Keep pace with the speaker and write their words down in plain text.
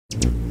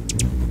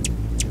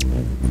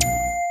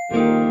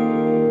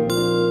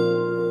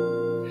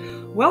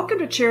Welcome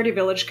to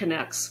CharityVillage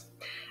Connects.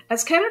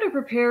 As Canada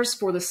prepares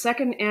for the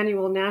second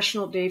annual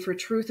National Day for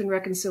Truth and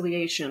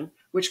Reconciliation,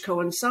 which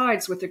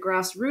coincides with the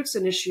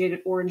grassroots-initiated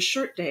Orange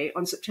Shirt Day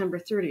on September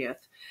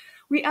 30th,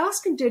 we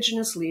ask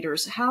Indigenous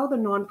leaders how the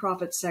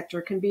nonprofit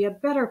sector can be a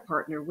better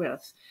partner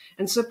with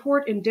and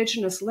support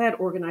Indigenous-led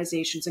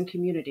organizations and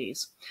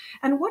communities.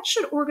 And what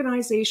should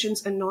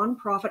organizations and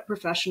nonprofit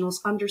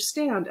professionals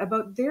understand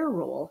about their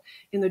role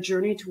in the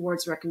journey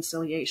towards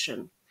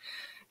reconciliation?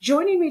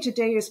 Joining me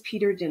today is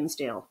Peter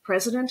Dinsdale,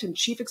 President and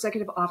Chief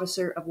Executive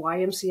Officer of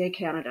YMCA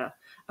Canada,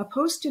 a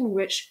post in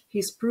which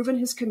he's proven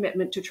his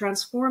commitment to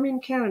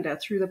transforming Canada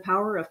through the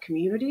power of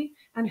community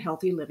and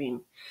healthy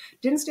living.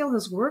 Dinsdale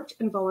has worked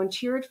and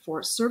volunteered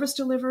for service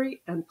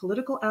delivery and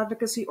political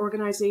advocacy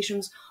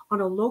organizations on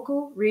a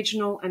local,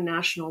 regional, and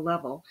national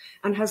level,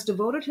 and has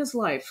devoted his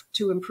life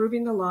to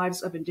improving the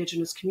lives of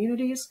Indigenous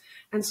communities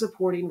and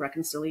supporting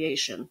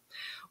reconciliation.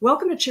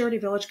 Welcome to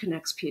CharityVillage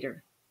Connects,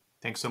 Peter.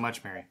 Thanks so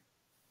much, Mary.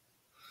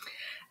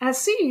 As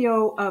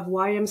CEO of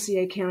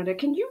YMCA Canada,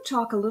 can you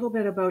talk a little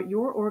bit about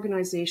your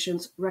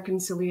organization's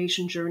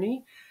reconciliation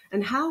journey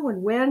and how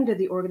and when did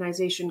the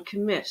organization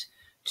commit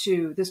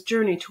to this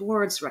journey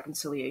towards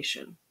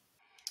reconciliation?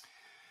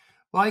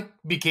 Well, I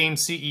became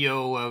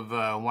CEO of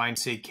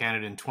YMCA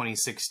Canada in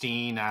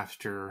 2016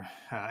 after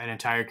an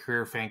entire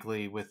career,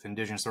 frankly, with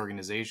Indigenous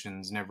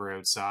organizations, never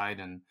outside.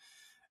 And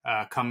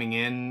coming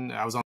in,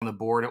 I was on the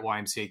board at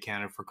YMCA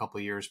Canada for a couple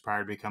of years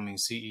prior to becoming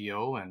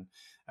CEO, and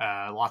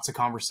lots of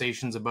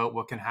conversations about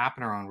what can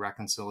happen around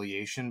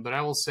reconciliation. But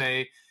I will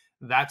say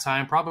that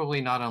time, probably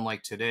not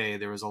unlike today,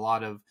 there was a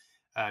lot of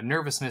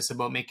nervousness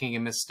about making a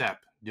misstep,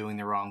 doing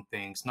the wrong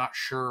things, not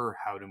sure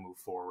how to move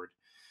forward.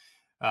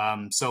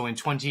 So in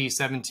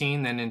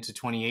 2017, then into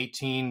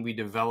 2018, we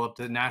developed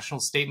a national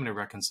statement of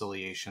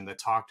reconciliation that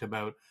talked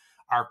about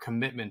our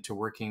commitment to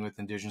working with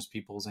Indigenous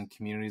peoples and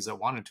communities that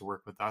wanted to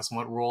work with us, and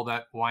what role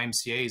that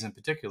YMCAs in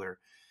particular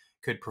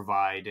could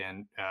provide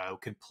and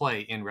could play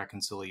in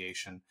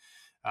reconciliation.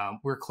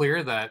 We're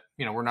clear that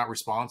we're not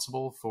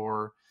responsible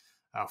for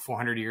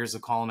 400 years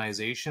of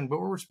colonization, but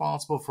we're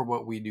responsible for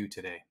what we do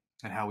today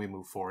and how we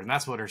move forward. And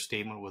that's what our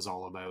statement was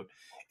all about,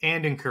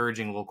 and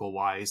encouraging local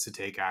Ys to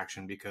take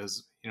action,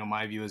 because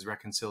my view is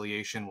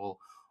reconciliation will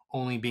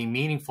only be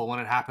meaningful when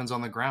it happens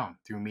on the ground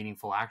through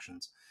meaningful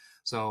actions.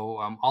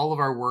 So all of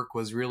our work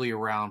was really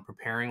around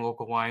preparing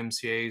local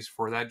YMCAs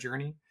for that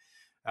journey.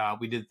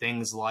 We did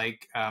things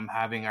like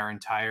having our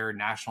entire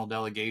national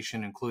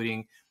delegation,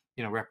 including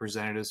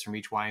representatives from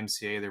each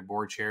YMCA, their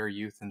board chair,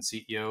 youth, and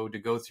CEO, to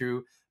go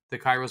through the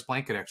Kairos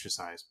blanket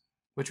exercise,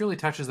 which really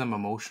touches them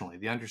emotionally.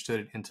 They understood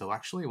it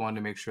intellectually, wanted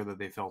to make sure that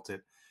they felt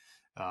it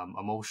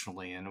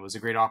emotionally. And it was a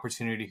great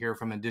opportunity to hear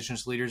from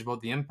Indigenous leaders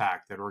about the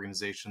impact that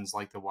organizations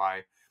like the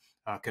Y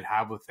could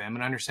have with them,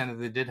 and understand that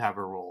they did have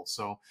a role.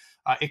 So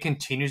it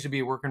continues to be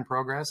a work in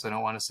progress. I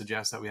don't want to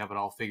suggest that we have it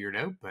all figured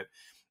out, but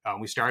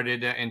we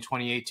started in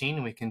 2018,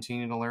 and we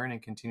continue to learn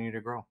and continue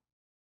to grow.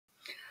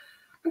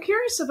 I'm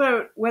curious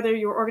about whether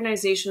your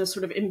organization has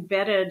sort of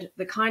embedded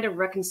the kind of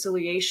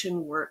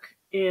reconciliation work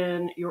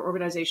in your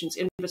organization's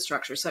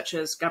infrastructure, such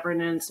as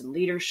governance and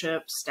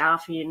leadership,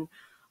 staffing,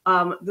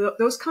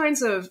 those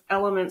kinds of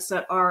elements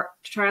that are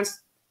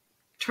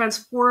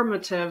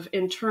transformative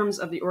in terms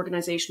of the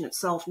organization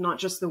itself, not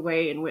just the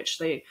way in which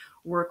they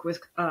work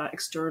with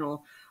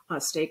external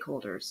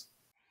stakeholders.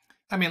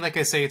 I mean, like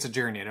I say, it's a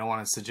journey. I don't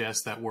want to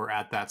suggest that we're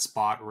at that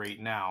spot right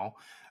now.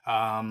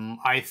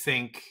 I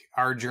think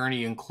our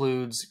journey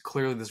includes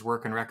clearly this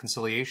work in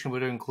reconciliation,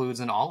 but it includes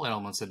in all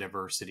elements of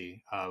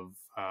diversity of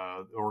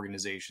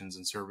organizations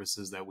and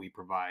services that we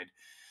provide.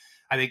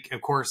 I think,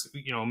 of course,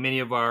 many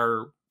of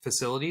our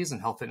facilities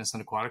and health, fitness,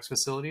 and aquatics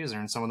facilities are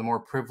in some of the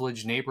more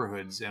privileged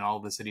neighborhoods in all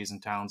the cities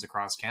and towns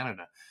across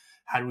Canada.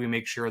 How do we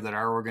make sure that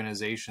our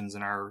organizations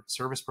and our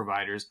service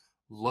providers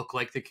look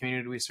like the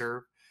community we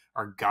serve,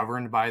 are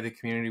governed by the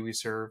community we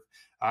serve,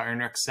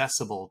 and are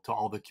accessible to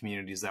all the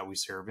communities that we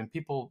serve and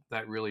people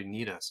that really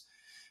need us?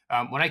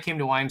 When I came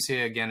to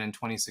YMCA again in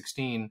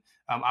 2016,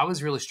 I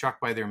was really struck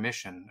by their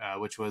mission,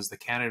 which was the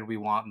Canada we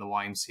want and the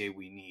YMCA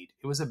we need.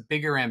 It was a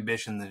bigger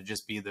ambition than to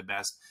just be the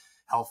best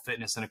health,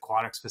 fitness, and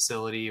aquatics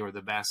facility or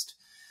the best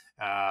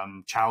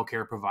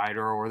childcare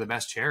provider or the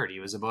best charity.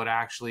 It was about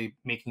actually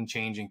making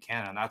change in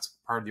Canada. And that's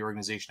part of the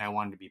organization I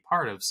wanted to be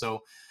part of.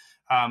 So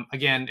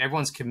again,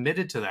 everyone's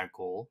committed to that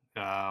goal.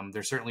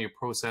 There's certainly a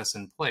process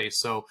in place.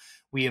 So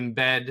we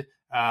embed,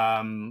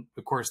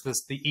 of course,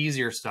 the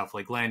easier stuff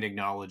like land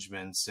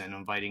acknowledgements and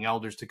inviting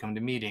elders to come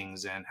to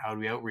meetings and how do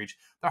we outreach.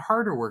 The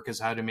harder work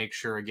is how to make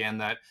sure, again,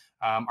 that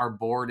our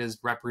board is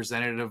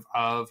representative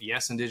of,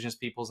 yes, Indigenous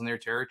peoples in their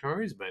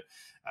territories, but,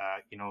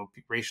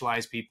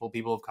 racialized people,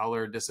 people of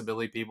color,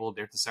 disability people,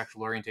 different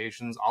sexual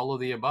orientations, all of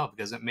the above,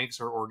 because it makes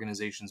our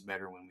organizations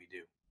better when we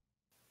do.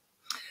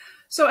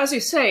 So as you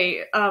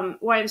say,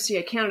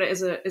 YMCA Canada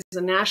is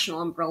a national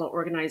umbrella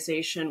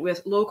organization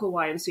with local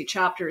YMCA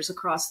chapters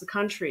across the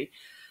country.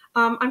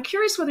 I'm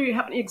curious whether you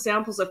have any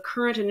examples of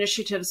current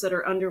initiatives that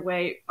are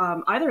underway,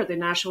 either at the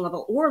national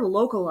level or the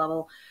local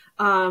level,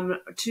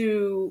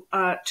 to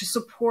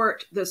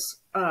support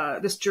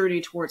this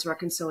journey towards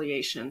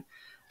reconciliation.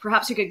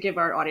 Perhaps you could give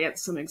our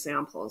audience some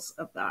examples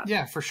of that.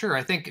 Yeah, for sure.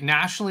 I think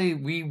nationally,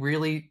 we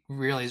really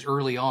realized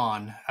early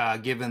on,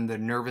 given the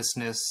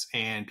nervousness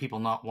and people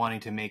not wanting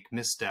to make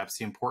missteps,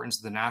 the importance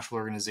of the national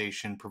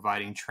organization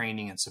providing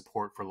training and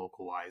support for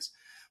local Ys.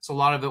 So a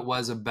lot of it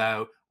was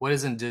about what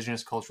does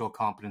Indigenous cultural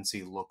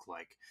competency look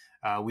like?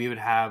 We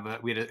had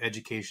an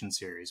education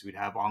series. We'd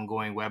have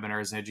ongoing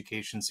webinars and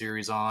education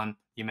series on.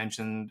 You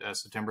mentioned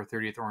September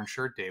 30th Orange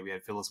Shirt Day. We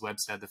had Phyllis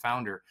Webstead, the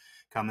founder,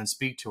 come and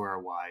speak to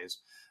our Ys.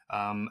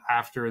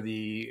 After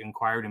the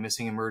inquiry to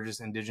missing and murdered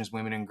Indigenous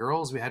women and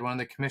girls, we had one of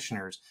the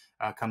commissioners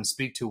come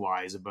speak to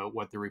Ys about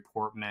what the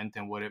report meant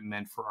and what it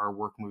meant for our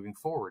work moving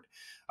forward.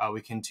 We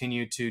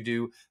continue to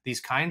do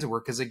these kinds of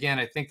work because, again,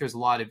 I think there's a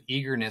lot of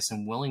eagerness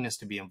and willingness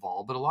to be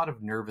involved, but a lot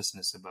of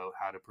nervousness about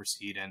how to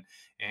proceed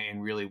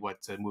and really what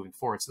moving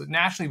forward. So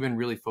nationally, we've been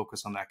really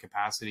focused on that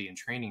capacity and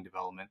training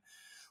development.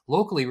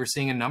 Locally, we're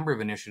seeing a number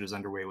of initiatives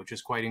underway, which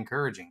is quite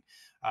encouraging.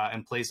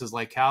 In places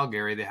like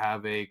Calgary, they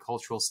have a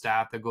cultural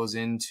staff that goes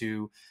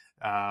into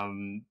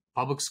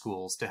public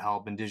schools to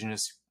help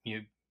Indigenous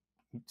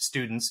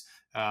students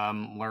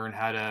learn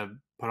how to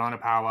put on a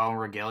powwow and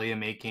regalia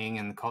making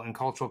and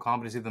cultural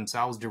competency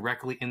themselves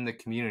directly in the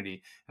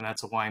community. And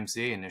that's a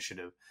YMCA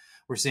initiative.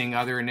 We're seeing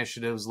other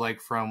initiatives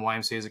like from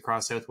YMCAs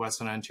across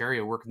Southwestern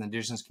Ontario working with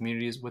Indigenous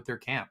communities with their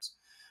camps,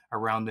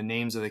 around the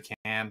names of the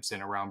camps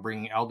and around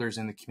bringing elders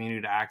in the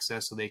community to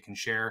access so they can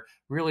share,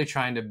 really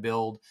trying to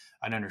build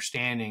an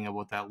understanding of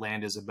what that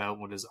land is about,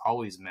 what it's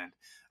always meant.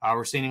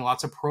 We're seeing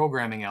lots of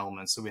programming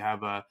elements. So we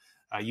have a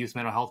youth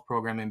mental health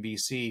program in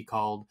BC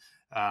called,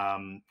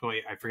 I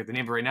forget the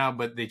name of it right now,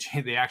 but they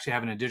actually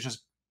have an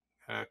Indigenous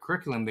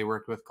curriculum they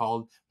worked with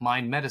called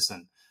Mind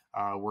Medicine,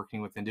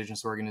 working with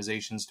Indigenous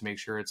organizations to make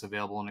sure it's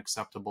available and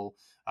acceptable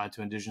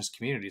to Indigenous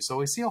communities. So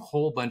we see a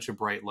whole bunch of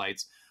bright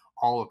lights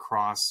all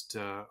across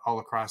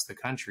the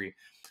country.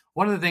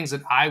 One of the things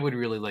that I would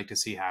really like to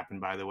see happen,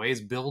 by the way,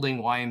 is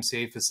building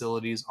YMCA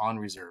facilities on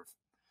reserve.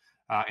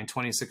 In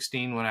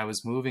 2016, when I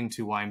was moving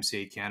to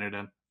YMCA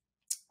Canada,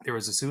 there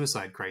was a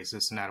suicide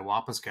crisis in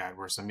Attawapiskat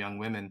where some young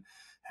women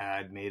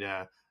had made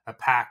a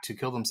pact to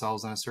kill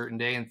themselves on a certain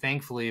day, and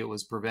thankfully it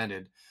was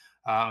prevented.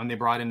 And they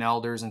brought in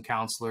elders and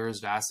counselors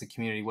to ask the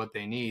community what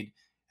they need.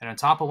 And on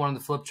top of one of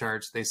the flip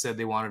charts, they said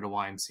they wanted a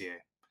YMCA.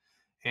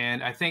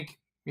 And I think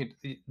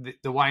the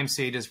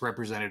YMCA just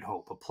represented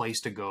hope, a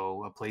place to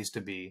go, a place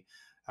to be.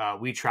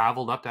 We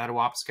traveled up to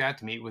Attawapiskat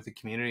to meet with the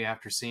community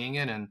after seeing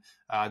it, and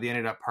they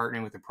ended up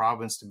partnering with the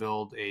province to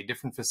build a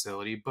different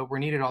facility, but we're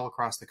needed all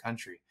across the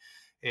country.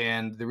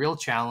 And the real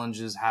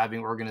challenge is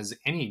having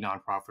any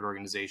nonprofit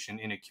organization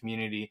in a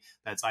community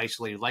that's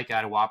isolated like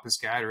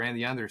Attawapiskat or any of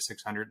the other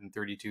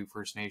 632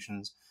 First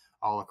Nations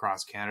all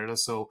across Canada.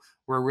 So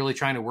we're really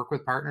trying to work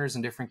with partners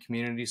in different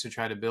communities to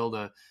try to build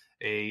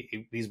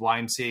these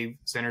YMCA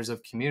centers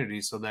of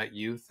community so that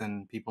youth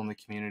and people in the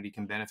community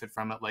can benefit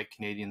from it like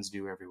Canadians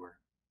do everywhere.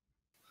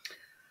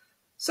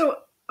 So,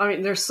 I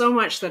mean, there's so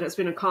much that has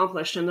been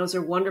accomplished, and those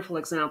are wonderful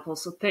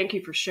examples. So thank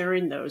you for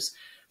sharing those.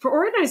 For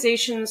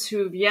organizations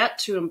who've yet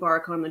to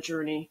embark on the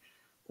journey,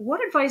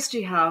 what advice do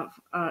you have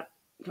to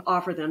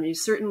offer them? You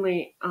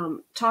certainly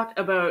talked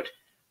about,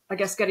 I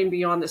guess, getting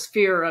beyond this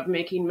fear of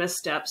making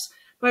missteps,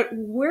 but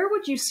where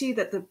would you see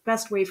that the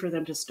best way for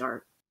them to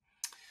start?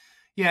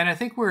 Yeah, and I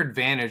think we're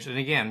advantaged. And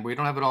again, we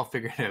don't have it all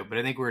figured out, but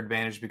I think we're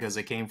advantaged because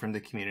I came from the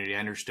community. I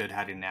understood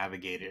how to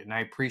navigate it. And I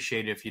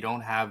appreciate if you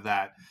don't have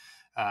that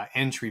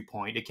entry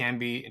point, it can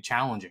be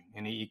challenging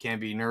and it can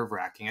be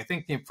nerve-wracking. I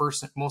think the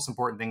first, most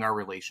important thing are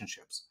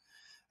relationships.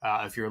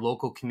 If you're a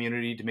local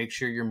community, to make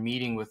sure you're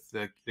meeting with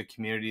the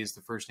communities,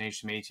 the First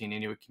Nation, Métis, and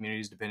Inuit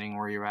communities, depending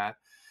where you're at,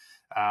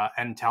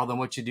 and tell them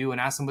what you do and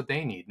ask them what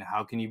they need and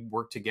how can you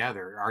work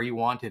together. Are you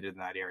wanted in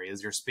that area?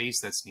 Is there space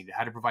that's needed?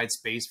 How to provide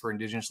space for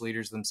Indigenous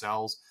leaders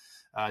themselves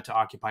to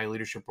occupy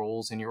leadership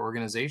roles in your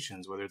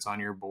organizations, whether it's on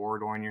your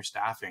board or in your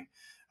staffing.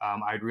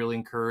 I'd really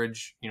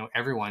encourage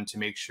everyone to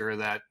make sure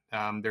that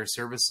their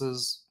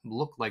services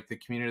look like the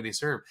community they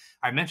serve.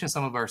 I mentioned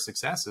some of our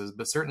successes,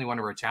 but certainly one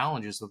of our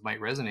challenges that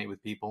might resonate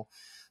with people.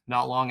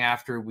 Not long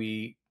after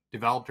we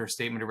developed our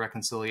statement of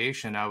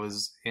reconciliation, I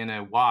was in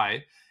a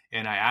Y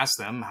and I asked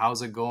them,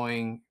 how's it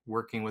going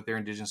working with their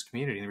Indigenous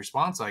community? And the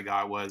response I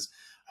got was,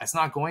 it's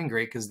not going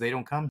great because they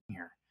don't come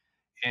here.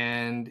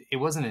 And it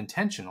wasn't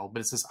intentional,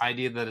 but it's this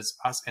idea that it's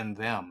us and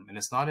them. And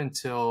it's not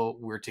until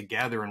we're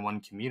together in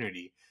one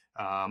community.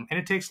 And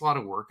it takes a lot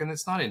of work, and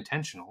it's not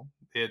intentional.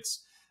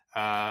 It's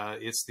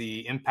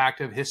the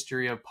impact of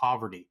history of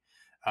poverty,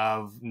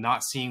 of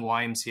not seeing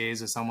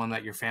YMCAs as someone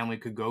that your family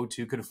could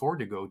afford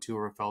to go to,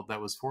 or felt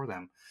that was for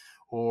them,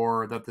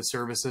 or that the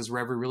services were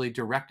ever really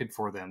directed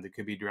for them that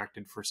could be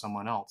directed for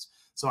someone else.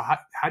 So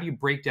how do you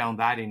break down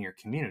that in your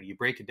community? You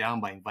break it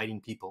down by inviting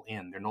people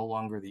in. They're no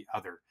longer the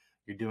other.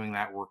 You're doing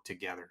that work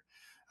together.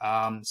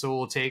 So it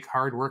will take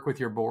hard work with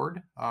your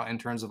board in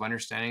terms of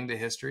understanding the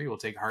history. It will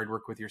take hard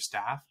work with your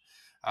staff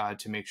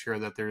to make sure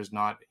that there's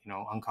not,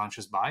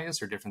 unconscious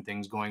bias or different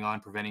things going on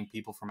preventing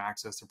people from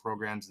access to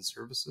programs and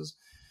services.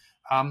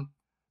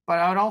 But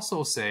I would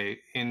also say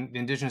in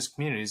Indigenous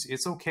communities,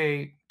 it's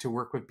okay to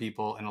work with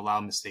people and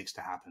allow mistakes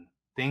to happen.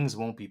 Things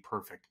won't be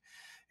perfect.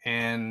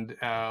 And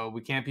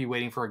we can't be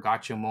waiting for a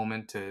gotcha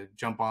moment to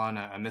jump on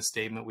a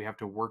misstatement. We have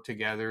to work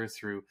together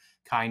through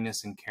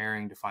kindness and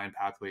caring to find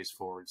pathways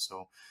forward.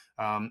 So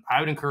I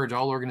would encourage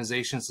all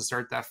organizations to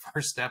start that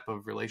first step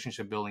of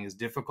relationship building, as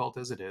difficult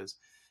as it is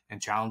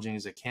and challenging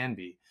as it can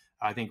be.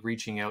 I think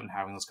reaching out and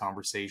having those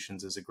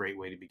conversations is a great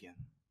way to begin.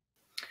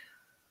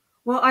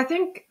 Well, I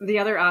think the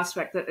other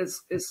aspect that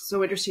is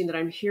so interesting that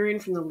I'm hearing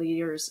from the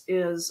leaders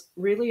is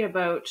really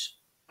about,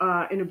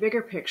 in a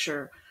bigger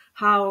picture,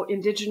 how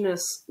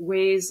Indigenous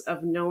ways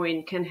of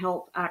knowing can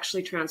help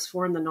actually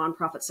transform the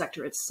nonprofit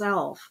sector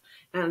itself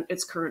and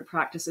its current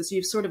practices.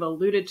 You've sort of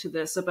alluded to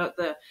this about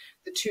the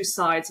two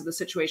sides of the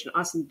situation,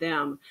 us and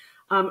them.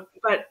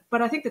 But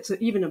I think that's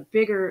even a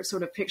bigger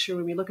sort of picture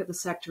when we look at the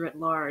sector at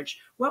large.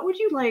 What would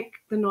you like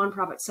the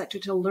nonprofit sector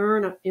to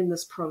learn in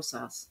this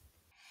process?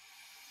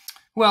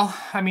 Well,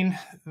 I mean,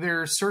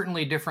 there are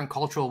certainly different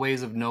cultural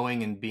ways of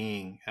knowing and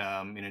being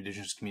in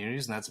Indigenous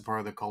communities, and that's a part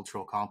of the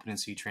cultural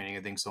competency training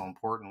I think is so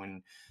important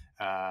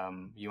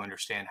when you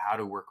understand how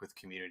to work with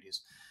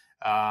communities.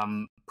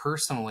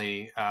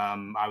 Personally,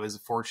 I was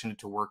fortunate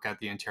to work at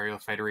the Ontario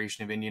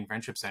Federation of Indian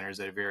Friendship Centers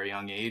at a very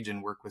young age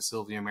and work with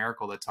Sylvia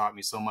Miracle that taught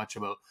me so much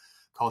about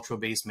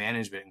cultural-based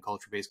management and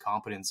culture-based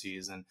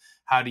competencies and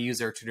how to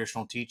use our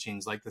traditional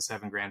teachings like the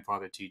Seven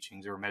Grandfather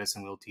teachings or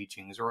Medicine Wheel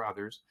teachings or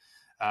others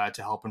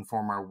to help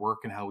inform our work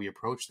and how we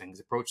approach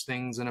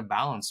things in a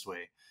balanced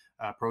way,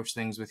 approach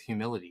things with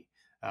humility,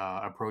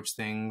 approach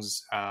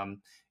things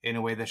in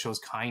a way that shows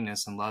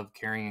kindness and love,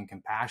 caring, and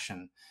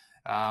compassion.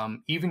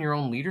 Even your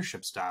own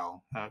leadership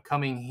style.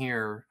 Coming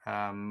here,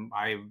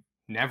 I've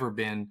never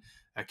been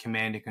a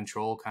command and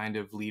control kind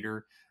of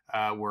leader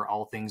where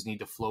all things need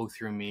to flow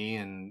through me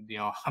and,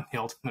 I'm the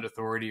ultimate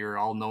authority or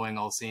all-knowing,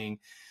 all-seeing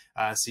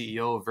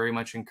CEO. Very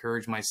much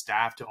encourage my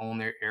staff to own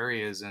their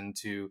areas and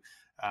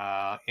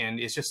and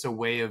it's just a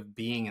way of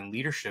being in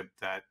leadership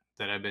that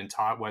I've been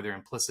taught, whether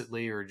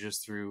implicitly or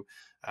just through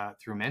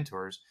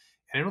mentors.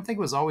 And I don't think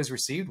it was always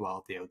received well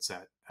at the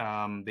outset.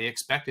 They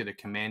expected a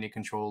command and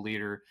control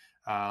leader.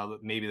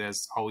 Maybe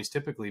that's always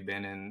typically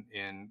been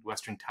in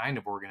Western kind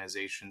of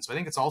organizations. So I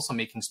think it's also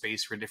making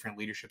space for different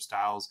leadership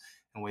styles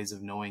and ways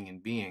of knowing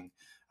and being.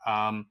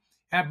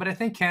 But I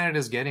think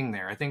Canada's getting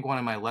there. I think one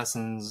of my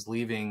lessons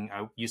leaving,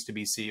 I used to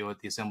be CEO at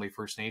the Assembly of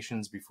First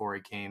Nations before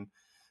I came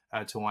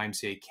to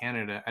YMCA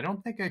Canada. I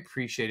don't think I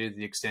appreciated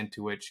the extent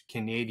to which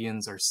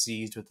Canadians are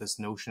seized with this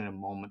notion and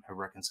moment of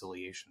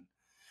reconciliation.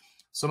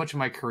 So much of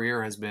my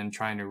career has been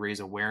trying to raise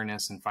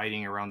awareness and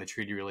fighting around the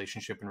treaty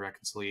relationship and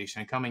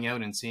reconciliation and coming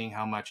out and seeing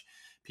how much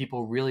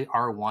people really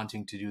are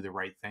wanting to do the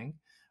right thing.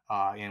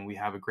 And we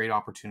have a great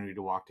opportunity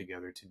to walk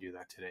together to do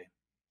that today.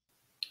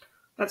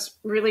 That's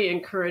really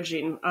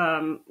encouraging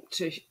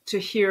to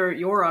hear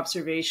your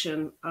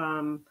observation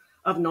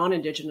of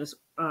non-Indigenous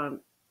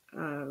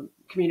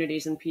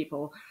communities and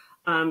people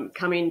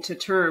coming to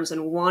terms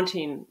and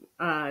wanting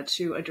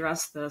to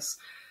address this.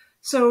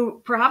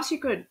 So perhaps you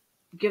could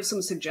give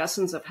some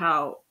suggestions of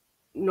how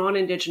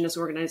non-Indigenous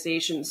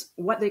organizations,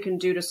 what they can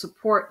do to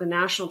support the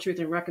National Truth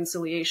and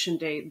Reconciliation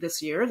Day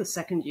this year, the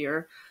second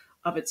year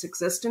of its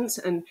existence,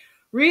 and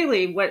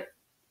really what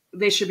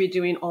they should be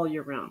doing all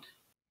year round.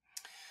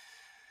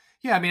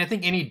 Yeah, I mean, I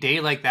think any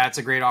day like that's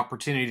a great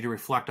opportunity to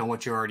reflect on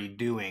what you're already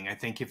doing. I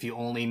think if you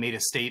only made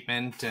a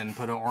statement and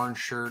put an orange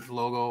shirt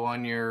logo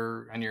on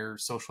your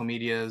social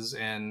medias,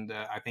 and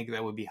I think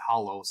that would be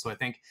hollow. So I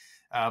think,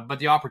 but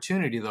the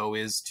opportunity though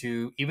is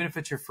to, even if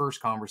it's your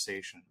first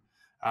conversation,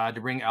 to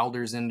bring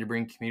elders in, to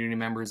bring community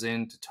members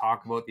in, to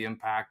talk about the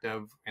impact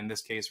of, in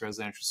this case,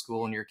 residential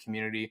school in your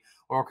community,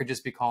 or it could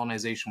just be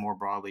colonization more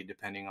broadly,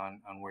 depending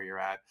on where you're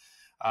at,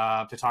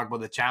 to talk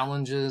about the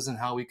challenges and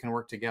how we can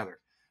work together.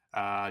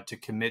 To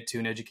commit to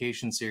an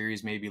education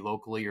series, maybe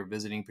locally or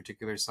visiting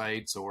particular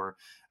sites,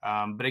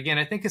 but again,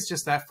 I think it's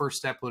just that first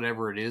step,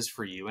 whatever it is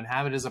for you, and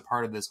have it as a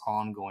part of this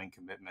ongoing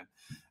commitment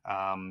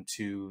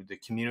to the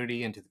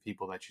community and to the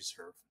people that you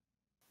serve.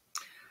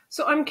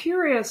 So I'm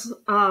curious,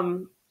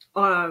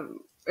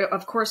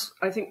 of course,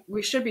 I think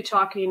we should be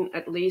talking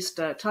at least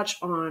touch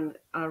on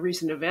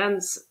recent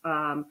events.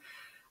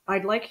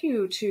 I'd like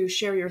you to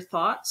share your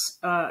thoughts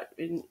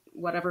in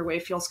whatever way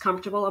feels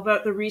comfortable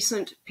about the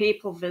recent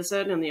papal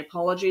visit and the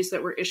apologies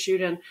that were issued,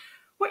 and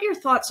what your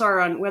thoughts are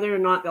on whether or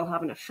not they'll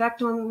have an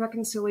effect on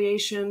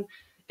reconciliation.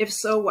 If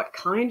so, what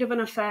kind of an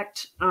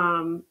effect?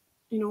 How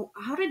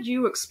did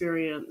you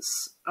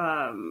experience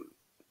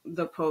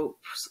the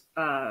Pope's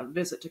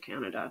visit to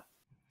Canada?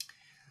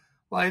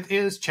 Well, it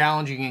is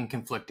challenging and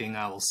conflicting,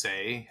 I will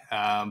say.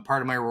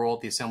 Part of my role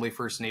at the Assembly of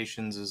First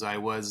Nations is I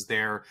was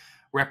their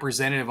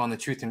representative on the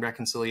Truth and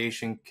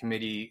Reconciliation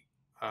Committee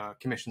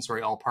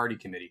all-party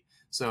committee.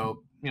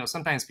 So,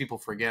 sometimes people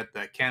forget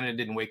that Canada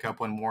didn't wake up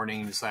one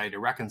morning and decide to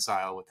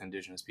reconcile with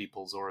Indigenous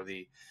peoples or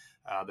the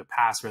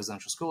past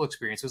residential school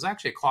experience. It was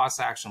actually a class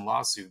action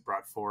lawsuit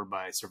brought forward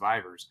by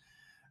survivors,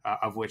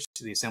 of which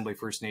the Assembly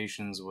First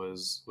Nations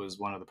was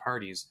one of the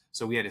parties.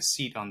 So we had a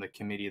seat on the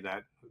committee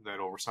that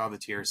oversaw the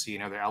TRC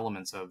and other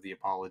elements of the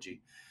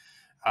apology.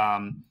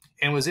 And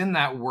it was in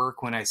that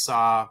work when I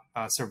saw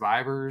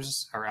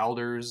survivors or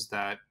elders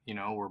that,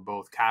 were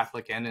both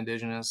Catholic and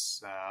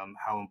Indigenous,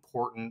 how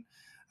important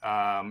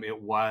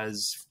it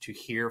was to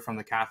hear from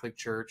the Catholic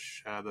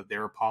Church that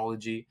their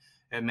apology,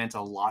 it meant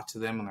a lot to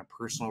them in their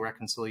personal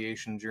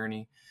reconciliation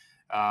journey.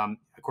 Of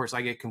course,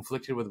 I get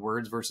conflicted with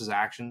words versus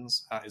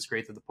actions. It's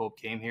great that the Pope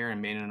came here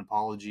and made an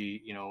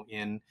apology,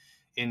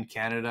 in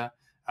Canada.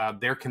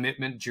 Their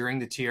commitment during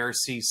the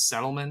TRC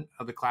settlement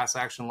of the class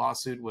action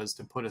lawsuit was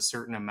to put a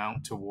certain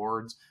amount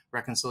towards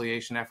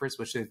reconciliation efforts,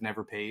 which they've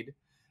never paid.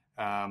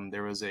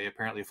 There was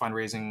apparently a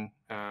fundraising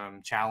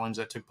challenge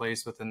that took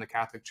place within the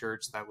Catholic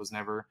Church that was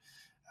never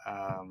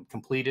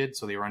completed,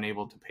 so they were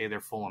unable to pay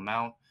their full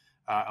amount.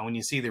 And when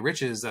you see the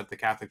riches that the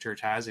Catholic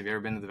Church has, if you've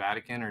ever been to the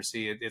Vatican or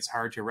see it, it's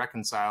hard to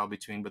reconcile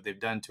between what they've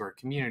done to our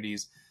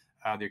communities,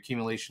 their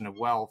accumulation of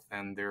wealth,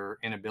 and their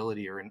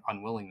inability or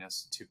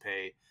unwillingness to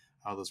pay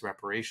those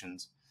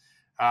reparations.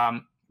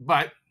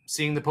 But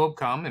seeing the Pope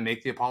come and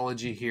make the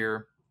apology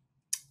here,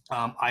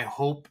 I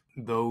hope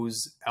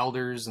those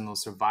elders and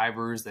those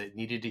survivors that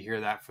needed to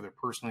hear that for their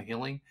personal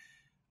healing,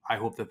 I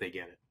hope that they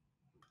get it.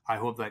 I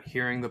hope that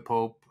hearing the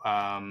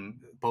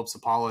Pope's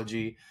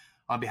apology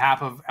on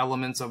behalf of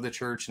elements of the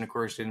church, and of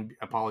course didn't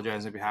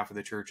apologize on behalf of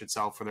the church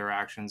itself for their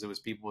actions. It was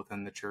people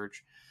within the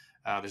church.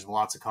 There's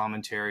lots of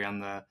commentary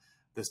on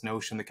this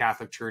notion the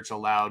Catholic Church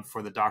allowed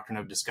for the doctrine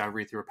of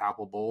discovery through a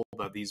papal bull,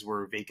 that these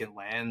were vacant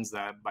lands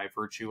that by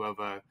virtue of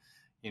a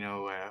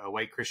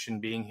white Christian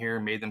being here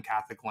made them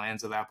Catholic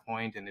lands at that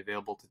point and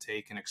available to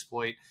take and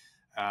exploit.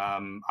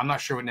 I'm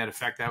not sure what net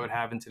effect that would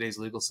have in today's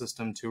legal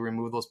system to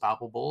remove those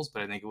papal bulls,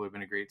 but I think it would have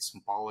been a great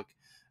symbolic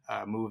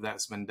move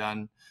that's been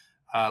done.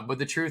 But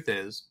the truth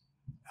is,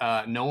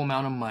 no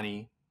amount of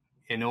money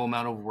and no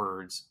amount of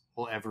words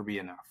will ever be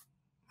enough.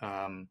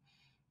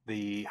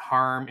 The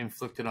harm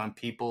inflicted on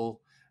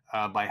people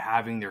by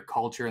having their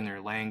culture and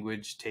their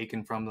language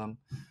taken from them,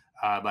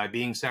 by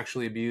being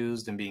sexually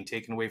abused and being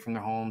taken away from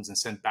their homes and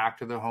sent back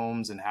to their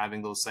homes and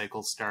having those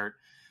cycles start,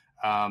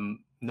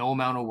 no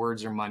amount of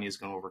words or money is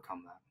going to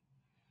overcome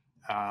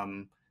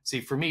that.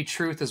 See, for me,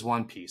 truth is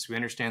one piece. We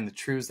understand the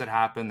truths that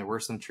happen. There were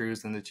some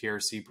truths in the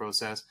TRC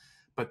process.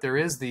 But there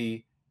is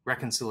the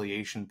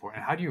reconciliation point.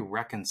 And how do you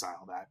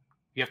reconcile that?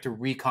 You have to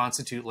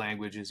reconstitute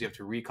languages. You have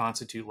to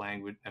reconstitute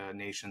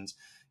nations.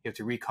 You have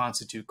to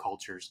reconstitute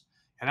cultures.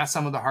 And that's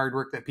some of the hard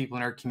work that people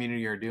in our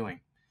community are doing.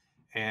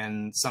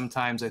 And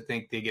sometimes I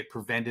think they get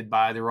prevented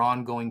by their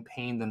ongoing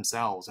pain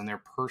themselves and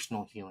their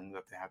personal healing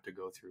that they have to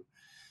go through.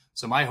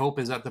 So my hope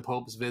is that the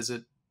Pope's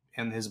visit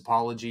and his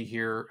apology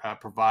here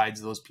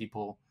provides those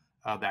people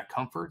that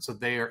comfort so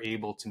they are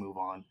able to move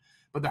on.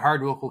 But the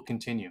hard work will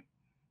continue.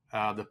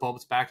 The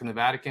Pope's back in the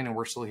Vatican, and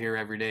we're still here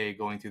every day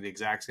going through the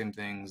exact same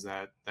things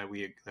that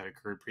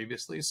occurred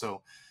previously.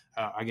 So,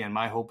 again,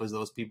 my hope is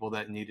those people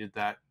that needed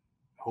that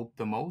hope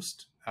the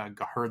most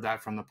heard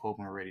that from the Pope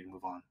and are ready to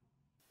move on.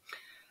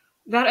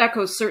 That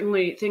echoes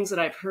certainly things that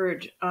I've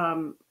heard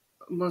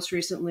most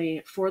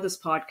recently for this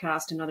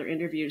podcast and other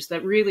interviews,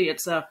 that really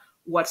it's a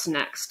what's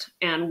next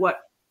and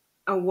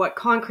what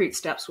concrete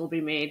steps will be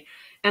made.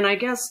 And I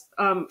guess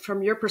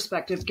from your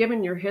perspective,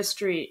 given your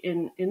history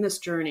in this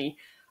journey,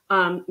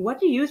 what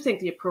do you think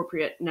the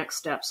appropriate next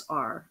steps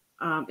are?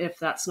 If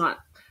that's not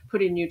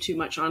putting you too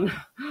much on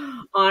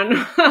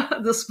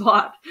the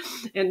spot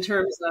in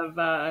terms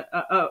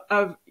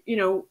of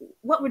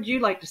what would you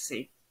like to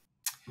see?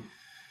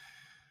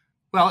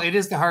 Well, it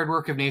is the hard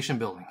work of nation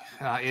building.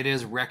 It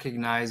is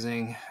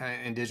recognizing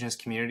Indigenous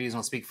communities, and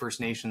I'll speak First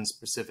Nations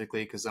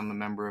specifically because I'm a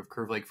member of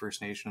Curve Lake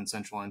First Nation in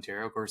Central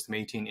Ontario. Of course, the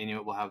Métis and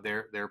Inuit will have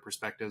their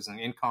perspectives and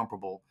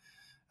incomparable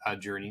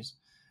journeys.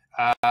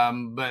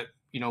 But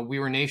we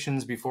were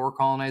nations before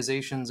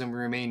colonizations, and we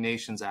remain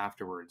nations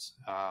afterwards.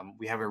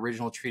 We have an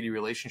original treaty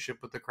relationship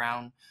with the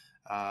Crown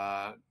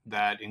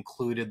that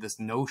included this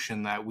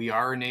notion that we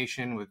are a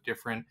nation with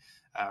different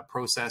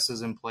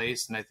processes in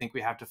place. And I think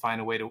we have to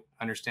find a way to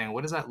understand,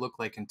 what does that look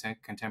like in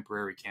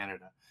contemporary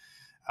Canada?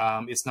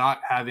 It's not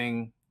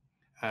having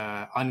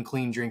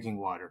unclean drinking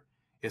water.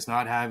 It's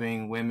not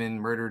having women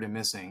murdered and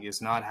missing.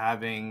 It's not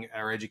having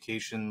our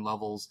education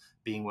levels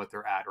being what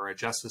they're at, or our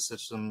justice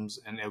systems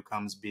and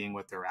outcomes being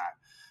what they're at.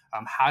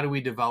 How do we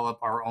develop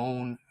our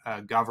own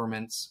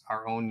governments,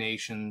 our own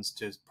nations,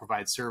 to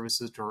provide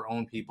services to our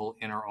own people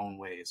in our own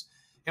ways?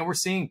 And we're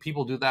seeing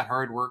people do that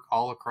hard work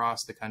all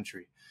across the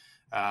country.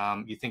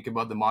 You think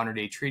about the modern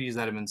day treaties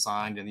that have been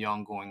signed and the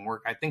ongoing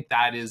work. I think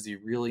that is the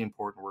really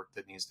important work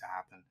that needs to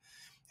happen.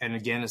 And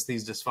again, it's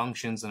these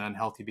dysfunctions and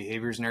unhealthy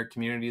behaviors in our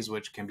communities,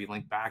 which can be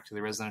linked back to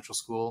the residential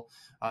school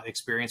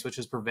experience, which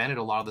has prevented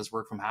a lot of this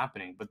work from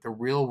happening. But the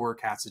real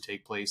work has to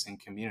take place in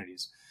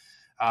communities.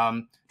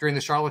 During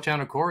the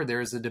Charlottetown Accord,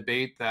 there is a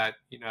debate that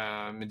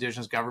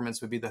Indigenous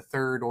governments would be the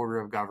third order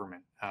of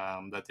government,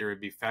 that there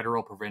would be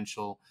federal,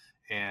 provincial,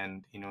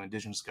 and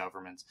Indigenous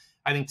governments.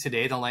 I think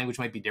today the language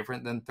might be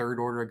different than third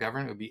order of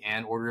government. It would be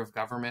an order of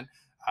government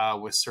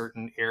with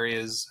certain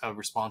areas of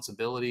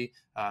responsibility,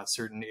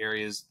 certain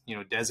areas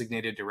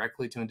designated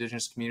directly to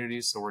Indigenous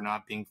communities. So we're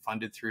not being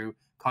funded through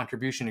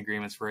contribution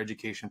agreements for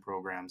education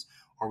programs,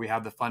 or we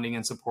have the funding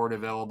and support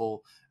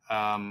available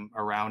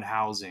around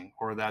housing,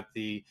 or that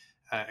the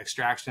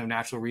extraction of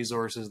natural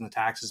resources and the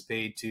taxes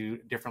paid to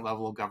different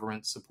level of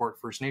government support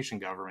First Nation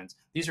governments.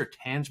 These are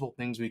tangible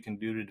things we can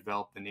do to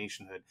develop the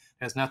nationhood.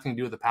 It has nothing to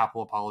do with the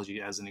papal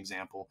apology as an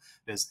example.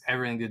 It has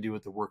everything to do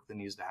with the work that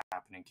needs to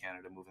happen in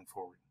Canada moving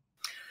forward.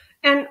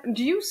 And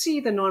do you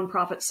see the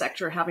nonprofit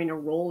sector having a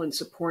role in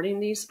supporting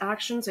these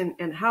actions,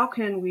 and how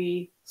can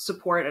we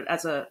support it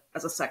as a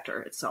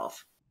sector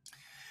itself?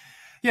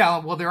 Yeah,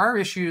 well, there are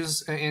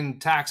issues in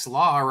tax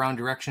law around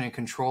direction and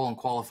control and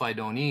qualified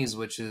donees,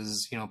 which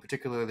is,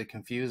 particularly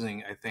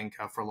confusing, I think,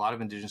 for a lot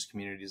of Indigenous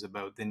communities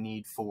about the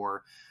need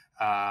for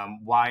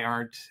why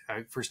aren't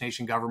First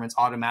Nation governments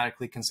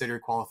automatically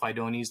considered qualified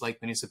donees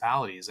like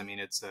municipalities? I mean,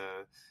 it's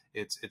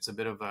a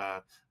bit of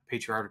a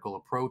patriarchal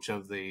approach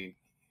of the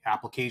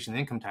application of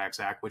the Income Tax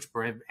Act, which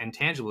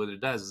intangibly what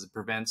it does is it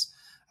prevents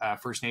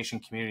First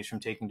Nation communities from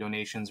taking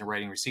donations and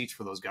writing receipts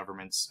for those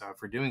governments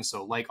for doing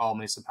so, like all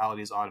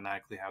municipalities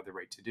automatically have the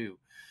right to do.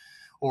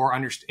 Or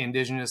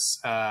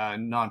Indigenous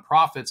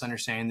nonprofits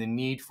understanding the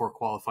need for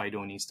qualified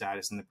donee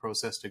status and the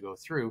process to go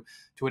through.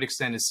 To what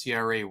extent is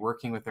CRA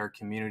working with our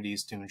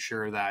communities to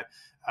ensure that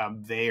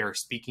they are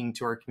speaking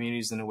to our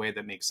communities in a way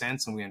that makes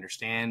sense and we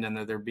understand, and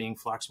that they're being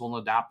flexible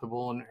and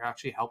adaptable and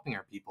actually helping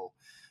our people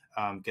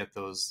get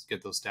those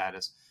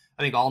status?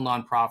 I think all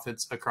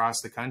nonprofits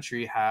across the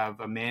country have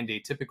a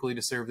mandate typically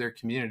to serve their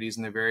communities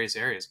in their various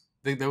areas.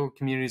 Those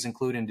communities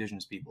include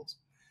Indigenous peoples.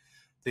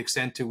 The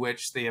extent to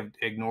which they have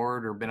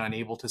ignored or been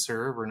unable to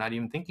serve or not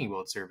even thinking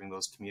about serving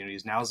those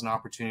communities, now is an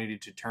opportunity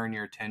to turn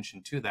your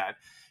attention to that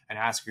and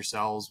ask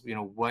yourselves,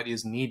 what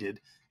is needed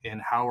and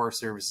how are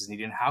services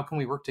needed and how can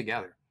we work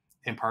together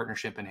in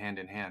partnership and hand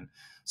in hand.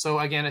 So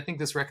again, I think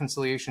this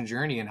reconciliation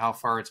journey and how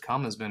far it's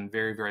come has been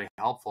very, very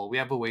helpful. We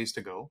have a ways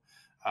to go.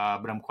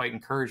 But I'm quite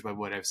encouraged by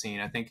what I've seen.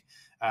 I think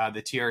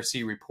the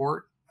TRC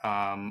report,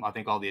 I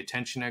think all the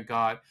attention it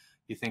got,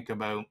 you think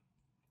about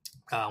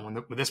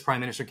when this prime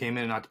minister came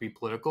in, not to be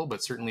political,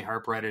 but certainly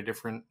Harper had a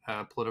different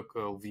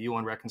political view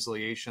on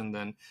reconciliation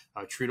than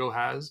Trudeau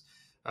has,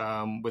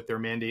 with their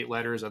mandate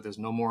letters that there's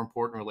no more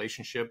important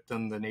relationship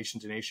than the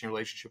nation-to-nation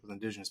relationship with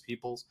Indigenous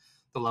peoples,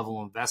 the level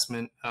of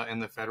investment in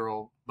the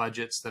federal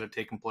budgets that have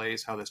taken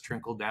place, how that's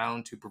trickled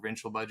down to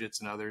provincial budgets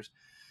and others,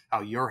 how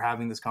you're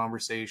having this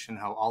conversation,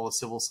 how all of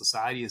civil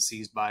society is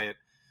seized by it.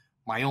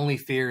 My only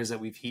fear is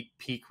that we've hit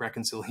peak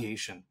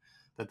reconciliation,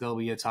 that there'll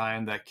be a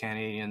time that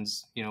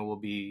Canadians, will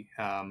be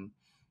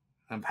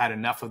have had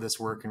enough of this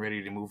work and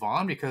ready to move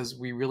on, because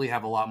we really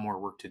have a lot more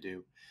work to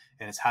do.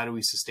 And it's how do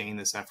we sustain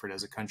this effort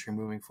as a country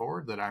moving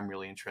forward that I'm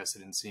really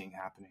interested in seeing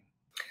happening.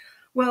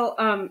 Well,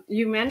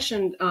 you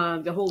mentioned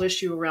the whole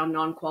issue around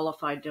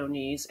non-qualified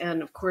donees,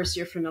 and of course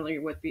you're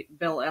familiar with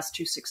Bill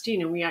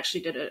S216, and we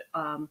actually did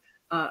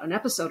an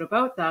episode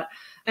about that.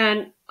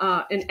 And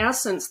in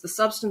essence, the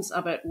substance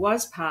of it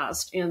was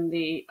passed in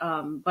the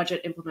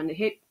Budget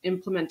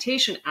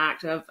Implementation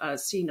Act of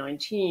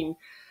C-19.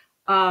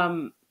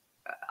 I'm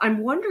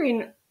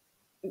wondering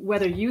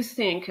whether you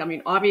think,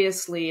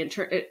 obviously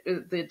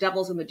the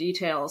devil's in the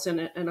details,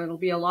 and it'll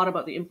be a lot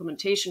about the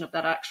implementation of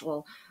that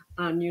actual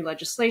new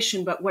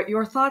legislation, but what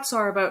your thoughts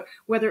are about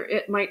whether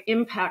it might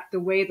impact the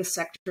way the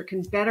sector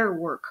can better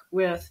work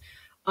with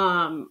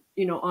on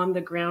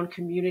the ground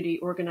community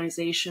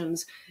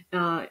organizations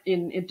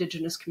in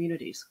Indigenous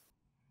communities.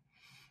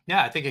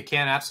 Yeah, I think it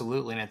can,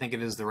 absolutely. And I think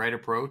it is the right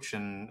approach.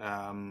 And,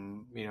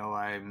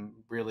 I've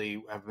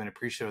been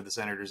appreciative of the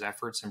Senator's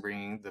efforts in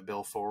bringing the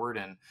bill forward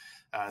and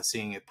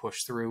seeing it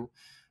push through.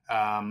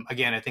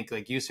 Again, I think,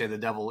 like you say, the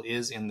devil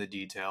is in the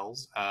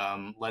details.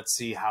 Let's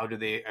see how do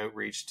they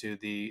outreach to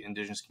the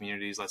Indigenous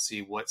communities. Let's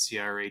see what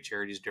CRA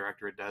Charities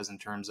Directorate does in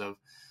terms of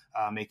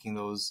making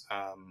those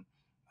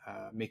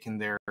making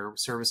their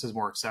services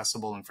more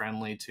accessible and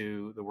friendly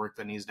to the work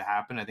that needs to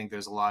happen. I think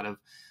there's a lot of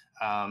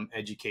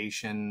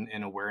education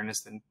and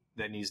awareness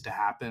that needs to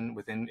happen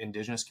within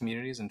Indigenous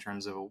communities in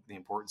terms of the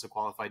importance of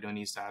qualified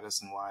donee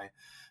status and why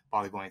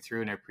bother going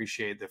through. And I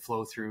appreciate the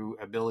flow through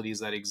abilities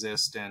that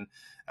exist and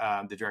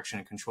the direction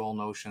and control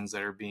notions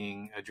that are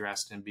being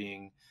addressed and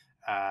being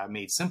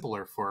made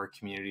simpler for our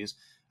communities.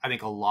 I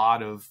think a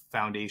lot of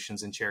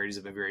foundations and charities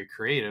have been very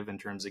creative in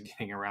terms of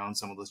getting around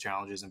some of those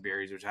challenges and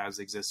barriers which has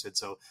existed.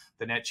 So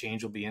the net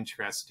change will be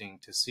interesting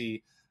to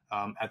see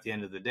at the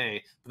end of the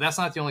day. But that's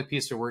not the only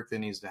piece of work that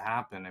needs to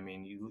happen. I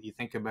mean, you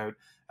think about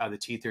the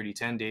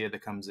T3010 data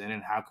that comes in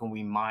and how can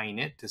we mine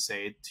it to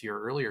say, to your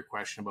earlier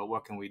question about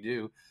what can we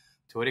do,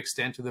 to what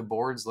extent do the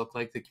boards look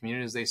like the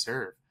communities they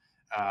serve?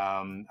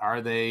 How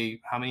many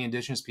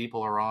Indigenous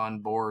people are on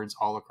boards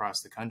all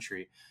across the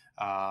country?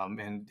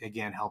 and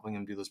again, helping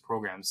them do those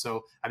programs.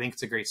 So I think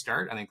it's a great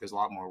start. I think there's a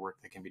lot more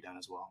work that can be done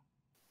as well.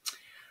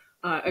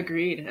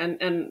 Agreed,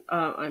 and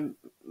I'm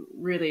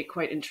really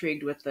quite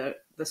intrigued with the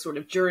sort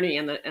of journey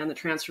and the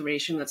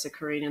transformation that's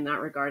occurring in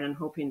that regard, and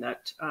hoping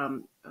that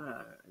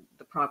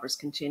the progress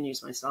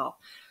continues myself.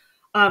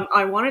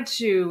 I wanted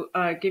to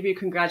give you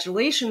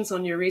congratulations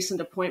on your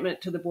recent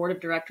appointment to the board of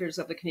directors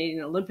of the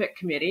Canadian Olympic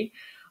Committee.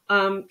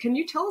 Can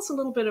you tell us a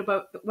little bit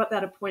about what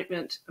that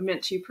appointment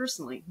meant to you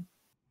personally?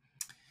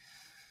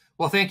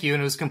 Well, thank you.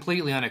 And it was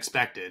completely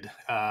unexpected.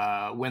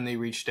 When they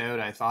reached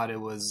out, I thought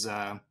it was,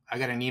 I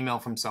got an email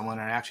from someone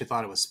and I actually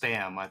thought it was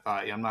spam. I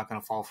thought, I'm not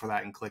going to fall for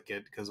that and click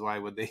it, because why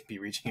would they be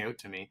reaching out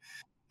to me?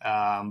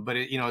 But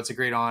it's a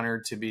great honor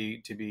to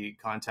be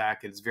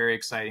contacted. It's very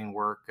exciting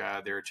work.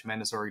 They're a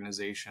tremendous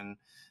organization.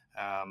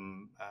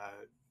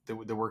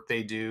 The work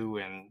they do,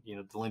 and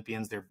the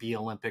Olympians, their Be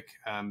Olympic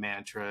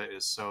mantra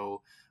is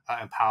so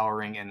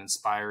empowering and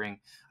inspiring.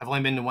 I've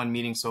only been to one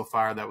meeting so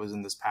far. That was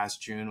in this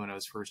past June when I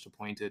was first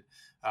appointed,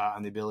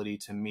 on the ability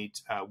to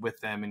meet with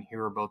them and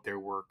hear about their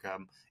work.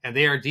 And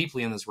they are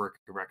deeply in this work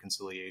of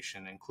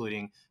reconciliation,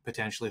 including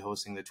potentially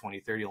hosting the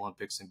 2030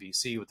 Olympics in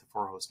BC with the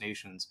 4 host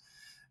nations.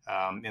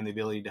 And the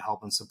ability to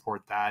help and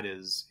support that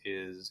is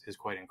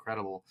quite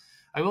incredible.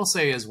 I will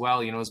say as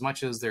well, as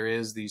much as there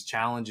is these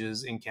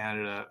challenges in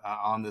Canada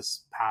on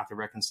this path of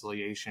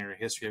reconciliation or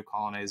history of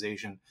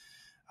colonization,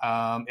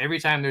 every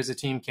time there's a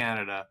Team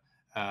Canada,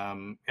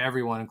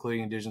 everyone,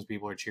 including Indigenous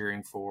people, are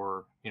cheering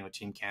for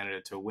Team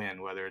Canada to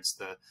win, whether it's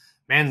the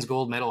men's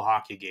gold medal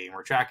hockey game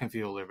or track and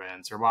field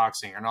events or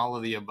boxing and all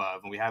of the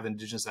above. And we have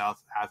Indigenous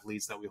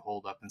athletes that we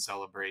hold up and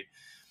celebrate.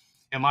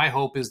 And my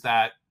hope is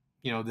that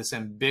this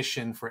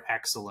ambition for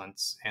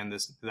excellence, and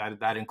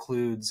that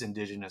includes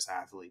Indigenous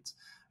athletes,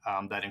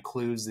 that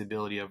includes the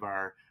ability of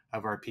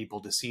our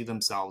people to see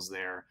themselves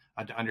there,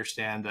 to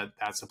understand that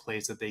that's a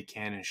place that they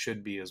can and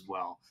should be as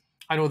well.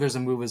 I know there's a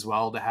move as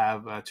well to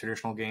have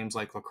traditional games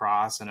like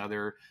lacrosse and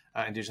other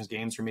Indigenous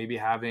games, or maybe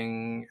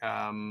having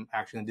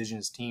actually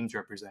Indigenous teams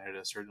represented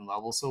at a certain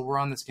level. So we're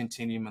on this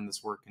continuum, and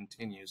this work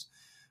continues.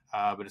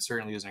 But it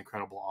certainly is an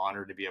incredible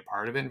honor to be a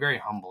part of it, and very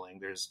humbling.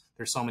 There's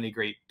so many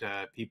great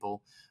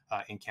people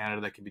in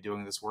Canada that could be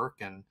doing this work,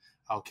 and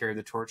I'll carry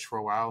the torch for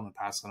a while and then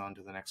pass it on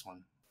to the next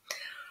one.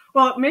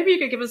 Well, maybe you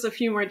could give us a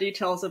few more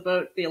details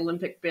about the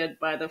Olympic bid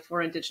by the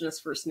 4 Indigenous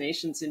First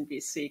Nations in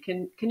BC.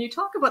 Can you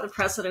talk about the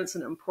precedence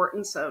and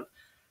importance of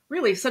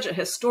really such a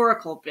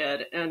historical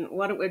bid, and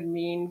what it would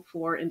mean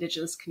for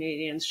Indigenous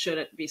Canadians should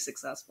it be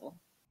successful?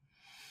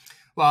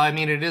 Well, I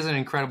mean, it is an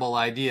incredible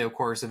idea. Of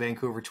course, in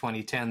Vancouver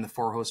 2010, the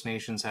 4 host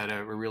nations had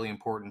a really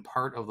important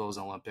part of those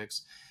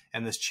Olympics.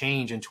 And this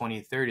change in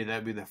 2030, that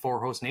would be the 4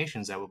 host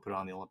nations that would put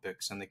on the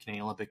Olympics, and the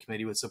Canadian Olympic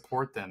Committee would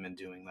support them in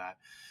doing that.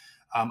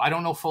 I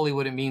don't know fully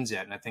what it means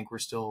yet, and I think we're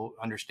still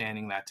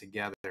understanding that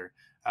together.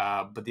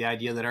 But the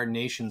idea that our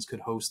nations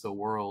could host the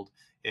world,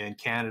 and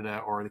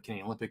Canada or the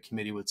Canadian Olympic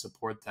Committee would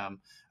support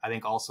them, I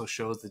think also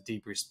shows the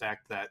deep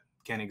respect that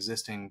can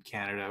exist in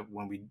Canada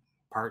when we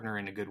partner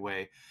in a good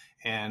way.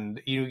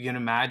 And you can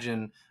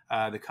imagine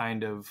the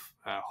kind of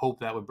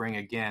hope that would bring,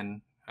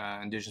 again,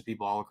 Indigenous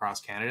people all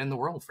across Canada and the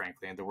world,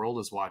 frankly. And the world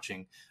is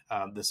watching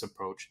this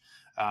approach.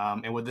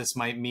 And what this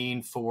might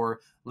mean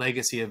for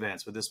legacy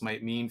events, what this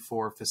might mean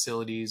for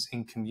facilities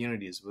in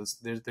communities.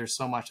 There's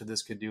so much that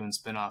this could do, and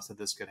spin-offs that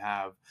this could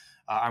have.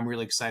 I'm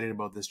really excited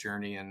about this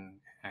journey and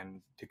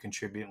to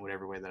contribute in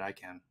whatever way that I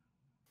can.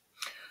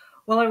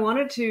 Well, I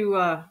wanted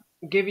to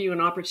give you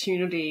an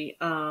opportunity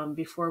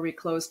before we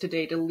close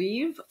today to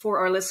leave for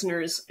our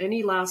listeners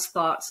any last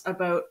thoughts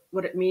about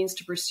what it means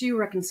to pursue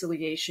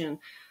reconciliation,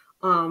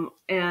 and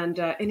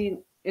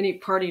any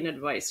parting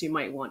advice you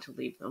might want to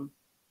leave them.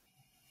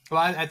 Well,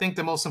 I think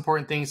the most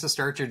important thing is to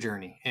start your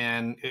journey.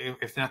 And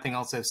if nothing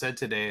else I've said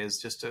today is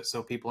just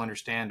so people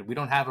understand, we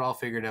don't have it all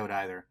figured out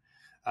either.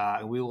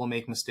 We will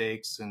make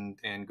mistakes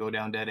and go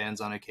down dead ends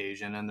on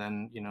occasion. And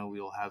then, we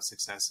will have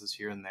successes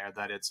here and there,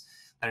 that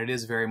it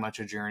is very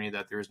much a journey,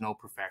 that there is no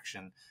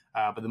perfection.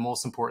 But the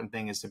most important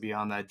thing is to be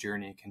on that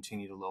journey and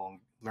continue to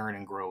learn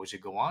and grow as you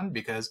go on,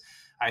 because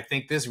I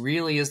think this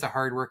really is the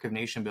hard work of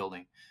nation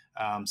building.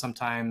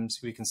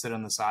 Sometimes we can sit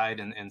on the side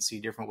and see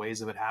different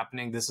ways of it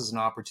happening. This is an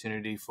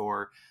opportunity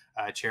for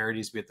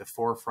charities to be at the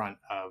forefront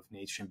of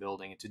nation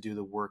building and to do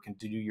the work and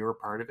to do your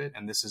part of it.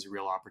 And this is a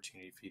real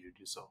opportunity for you to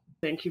do so.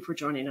 Thank you for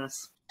joining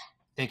us.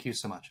 Thank you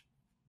so much.